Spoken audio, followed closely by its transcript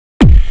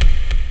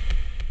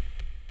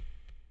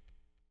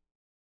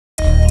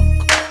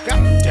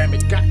damn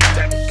it, God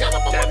damn it, God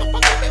damn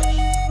it.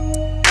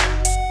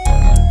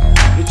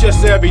 It's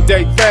just an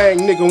everyday thing,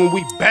 nigga, when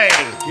we bang,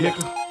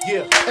 nigga.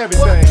 Yeah,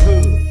 everything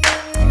hood.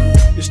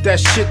 It's that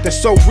shit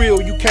that's so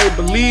real you can't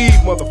believe,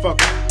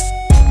 motherfucker.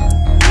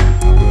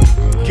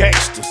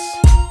 Gangsters,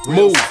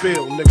 move,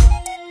 feel, nigga.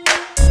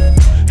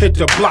 Hit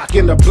the block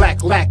in the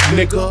black lack,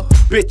 nigga.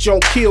 Bitch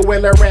on kill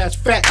when her ass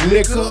fat,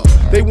 nigga.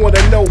 They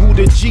wanna know who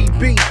the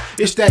GB.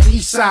 It's that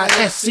Eastside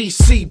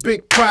SCC,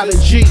 Big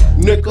Prodeje,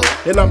 nigga.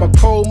 And I'm a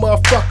cold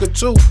motherfucker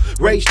too.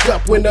 Raised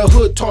up when the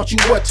hood taught you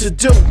what to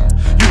do.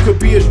 You could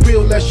be as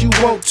real as you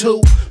want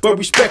to, but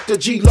respect the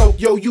G-Lo,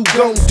 yo, you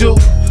gon' do.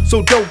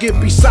 So don't get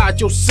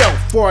beside yourself.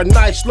 For a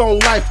nice long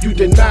life, you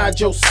denied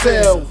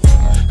yourself.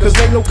 Cause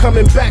ain't no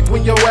coming back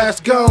when your ass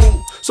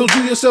gone. So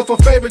do yourself a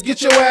favor,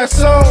 get your ass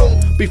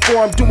on before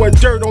I'm doing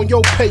dirt on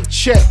your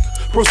paycheck.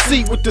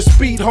 Proceed with the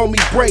speed,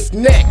 homie, break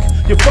neck.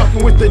 You're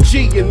fucking with the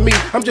G in me.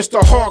 I'm just a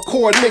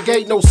hardcore nigga,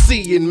 ain't no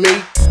C in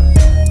me.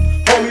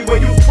 Homie,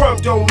 where you from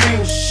don't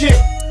mean shit.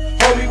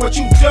 Homie, what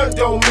you done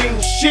don't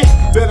mean shit.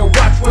 Better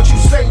watch what you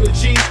say to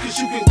G's, cause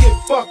you can get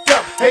fucked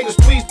up. Haters,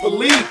 please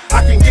believe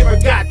I can give a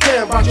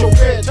goddamn about your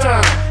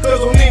bedtime.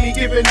 Cause on any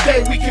given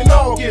day we can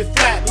all get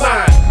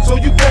flatlined. So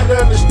you better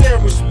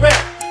understand respect,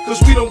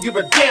 cause we don't give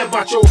a damn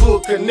about your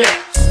hood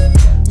connects.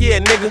 Yeah,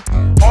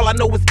 nigga, all I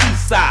know is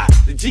East Side,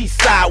 the G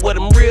side, where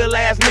them real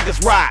ass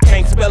niggas ride.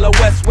 Can't spell a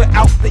West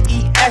without the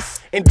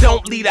ES, and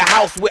don't leave a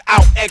house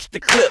without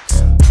extra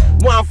clips.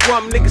 Where I'm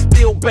from, niggas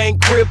still bang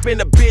crib,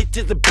 and a bitch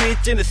is a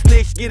bitch, and a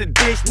snitch get a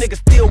dish,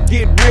 niggas still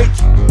get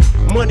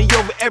rich. Money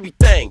over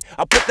everything,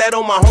 I put that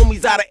on my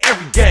homies out of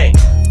every gang.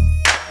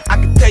 I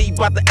can tell you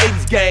about the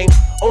 80s game.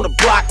 On the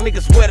block,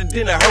 niggas wetter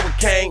than a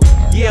hurricane.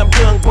 Yeah, I'm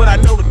young, but I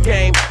know the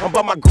game. I'm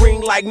by my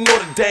green like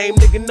Notre Dame.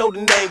 Nigga know the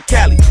name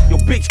Cali. Your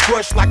bitch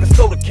crush like a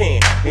soda can.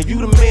 And you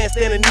the man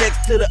standing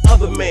next to the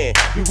other man.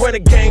 You run a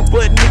game,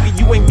 but nigga,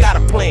 you ain't got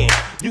a plan.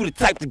 You the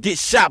type to get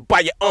shot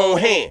by your own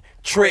hand.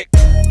 Trick.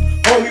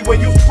 Homie, where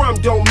you from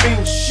don't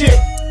mean shit.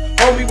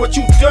 Homie, what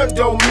you done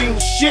don't mean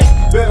shit.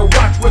 Better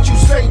watch what you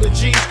say to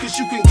G's, cause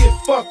you can get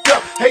fucked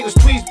up. Haters,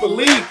 please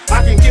believe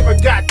I can give a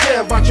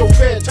goddamn about your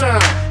bedtime.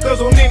 Cause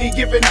on any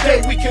given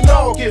day we can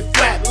all get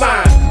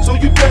flatlined. So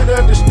you better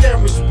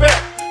understand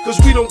respect, cause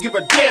we don't give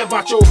a damn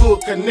about your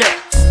hood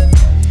connects.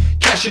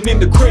 Cashing in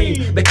the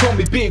cream, they call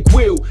me Big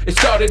Will. It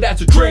started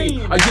as a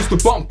dream. I used to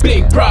bump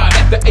Big Pride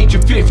at the age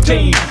of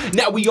 15.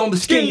 Now we on the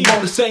scheme,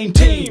 on the same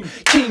team.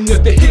 King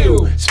of the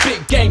hill,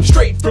 spit game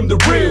straight from the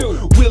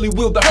real. Willie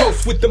Will, the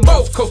host with the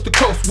most, coast to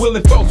coast, will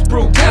enforce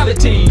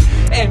brutality.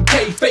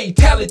 MK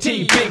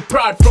fatality, Big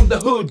Pride from the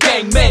hood,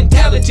 gang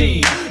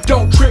mentality.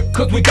 Don't trip,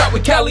 cause we got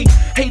with Cali.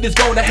 Haters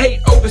gonna hate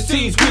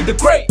overseas, we the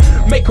great.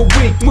 Make a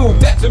weak move,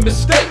 that's a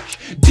mistake.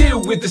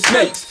 Deal with the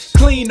snakes,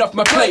 clean off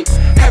my plate.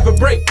 Have a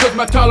break, cause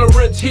my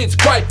tolerance hits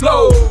quite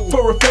low.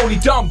 For a phony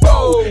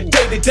Dumbo,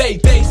 day to day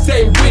they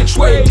say which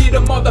way did a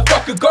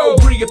motherfucker go?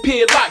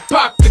 Reappear like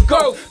Pac the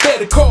Ghost,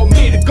 better call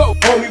me the GOAT.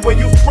 Homie, where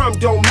you from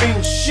don't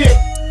mean shit.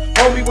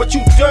 Homie, what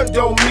you done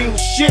don't mean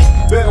shit.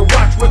 Better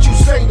watch what you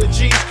say to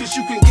G's, cause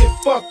you can get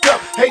fucked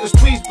up. Haters,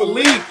 please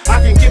believe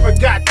I can give a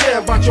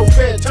goddamn about your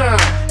bedtime.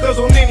 Cause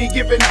on any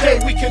given day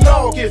we can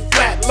all get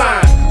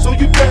flatlined. So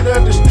you better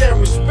understand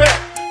respect,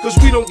 cause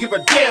we don't give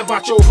a damn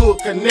about your hood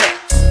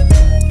connects.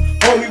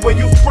 Homie, where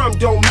you from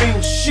don't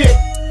mean shit.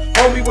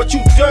 Homie, what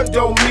you done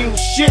don't mean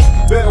shit.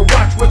 Better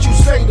watch what you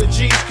say to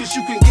G's, cause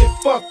you can get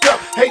fucked up.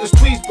 Haters,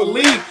 please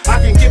believe I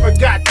can give a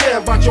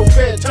goddamn about your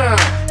bedtime.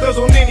 Cause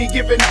on any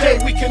given day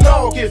we can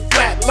all get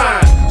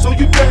flatlined. So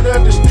you better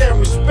understand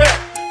respect,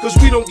 cause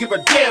we don't give a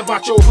damn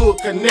about your hood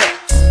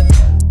connects.